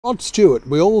Rod Stewart,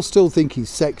 we all still think he's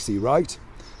sexy, right?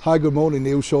 Hi, good morning,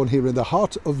 Neil Sean here in the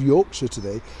heart of Yorkshire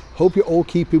today. Hope you're all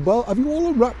keeping well. Have you all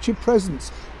unwrapped your presents?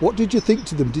 What did you think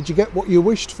to them? Did you get what you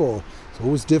wished for? It's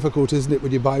always difficult, isn't it,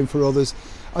 when you're buying for others?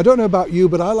 I don't know about you,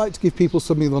 but I like to give people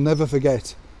something they'll never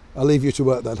forget. I'll leave you to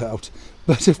work that out.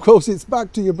 But of course, it's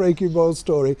back to your breaking ball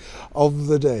story of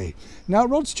the day. Now,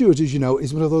 Rod Stewart, as you know,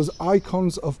 is one of those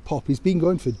icons of pop. He's been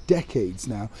going for decades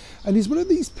now. And he's one of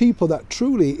these people that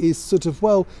truly is sort of,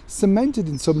 well, cemented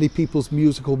in so many people's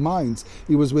musical minds.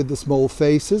 He was with the Small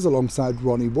Faces alongside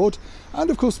Ronnie Wood.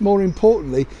 And of course, more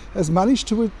importantly, has managed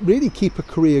to really keep a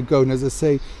career going, as I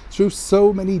say, through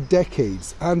so many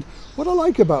decades. And what I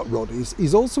like about Rod is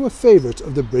he's also a favourite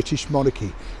of the British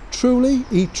monarchy.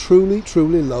 He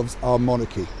truly loves our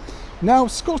monarchy. Now,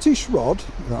 Scottish Rod,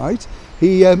 right,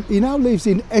 he now lives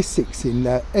in Essex, in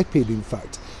Epping, in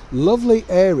fact. Lovely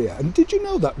area. And did you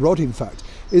know that Rod, in fact,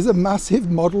 is a massive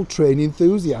model train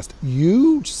enthusiast?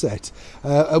 Huge set.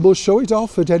 And will show it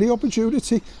off at any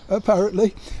opportunity,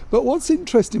 apparently. But what's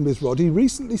interesting with Rod, he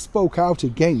recently spoke out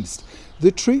against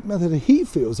the treatment that he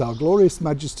feels Our Glorious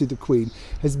Majesty the Queen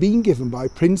has been given by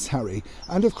Prince Harry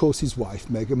and of course his wife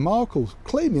Meghan Markle,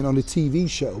 claiming on a TV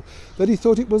show that he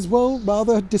thought it was, well,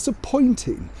 rather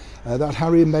disappointing that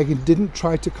Harry and Meghan didn't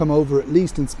try to come over at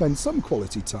least and spend some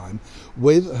quality time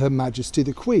with Her Majesty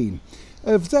the Queen.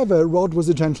 As ever, Rod was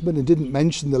a gentleman and didn't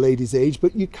mention the lady's age,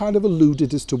 but you kind of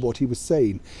alluded as to what he was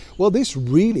saying. Well, this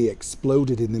really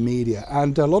exploded in the media,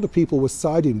 and a lot of people were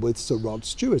siding with Sir Rod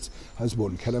Stewart, as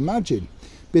one can imagine.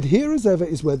 But here, as ever,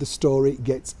 is where the story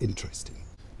gets interesting.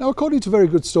 Now, according to very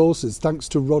good sources, thanks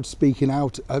to Rod speaking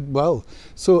out, well,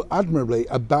 so admirably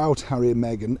about Harry and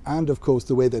Meghan, and of course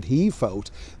the way that he felt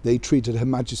they treated Her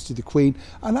Majesty the Queen,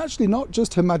 and actually not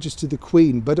just Her Majesty the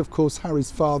Queen, but of course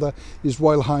Harry's father, His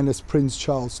Royal Highness Prince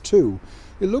Charles too.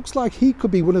 It looks like he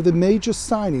could be one of the major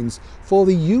signings for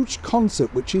the huge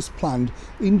concert which is planned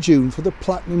in June for the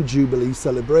Platinum Jubilee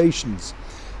celebrations.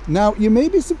 Now, you may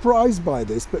be surprised by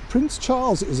this, but Prince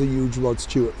Charles is a huge Rod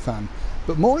Stewart fan.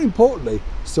 But more importantly,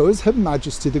 so is Her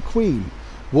Majesty the Queen.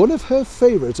 One of her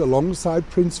favourite alongside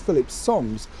Prince Philip's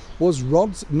songs was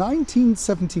Rod's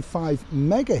 1975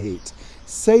 mega hit,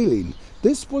 Sailing.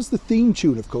 This was the theme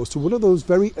tune, of course, to one of those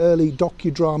very early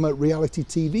docudrama reality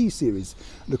TV series.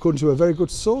 And according to a very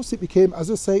good source, it became, as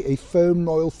I say, a firm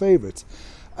royal favourite.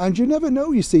 And you never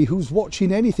know, you see, who's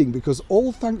watching anything, because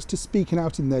all thanks to speaking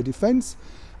out in their defence,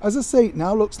 as I say, it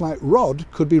now looks like Rod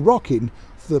could be rocking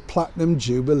for the Platinum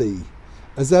Jubilee.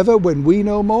 As ever, when we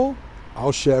know more,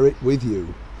 I'll share it with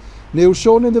you. Neil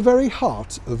Sean in the very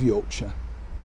heart of Yorkshire.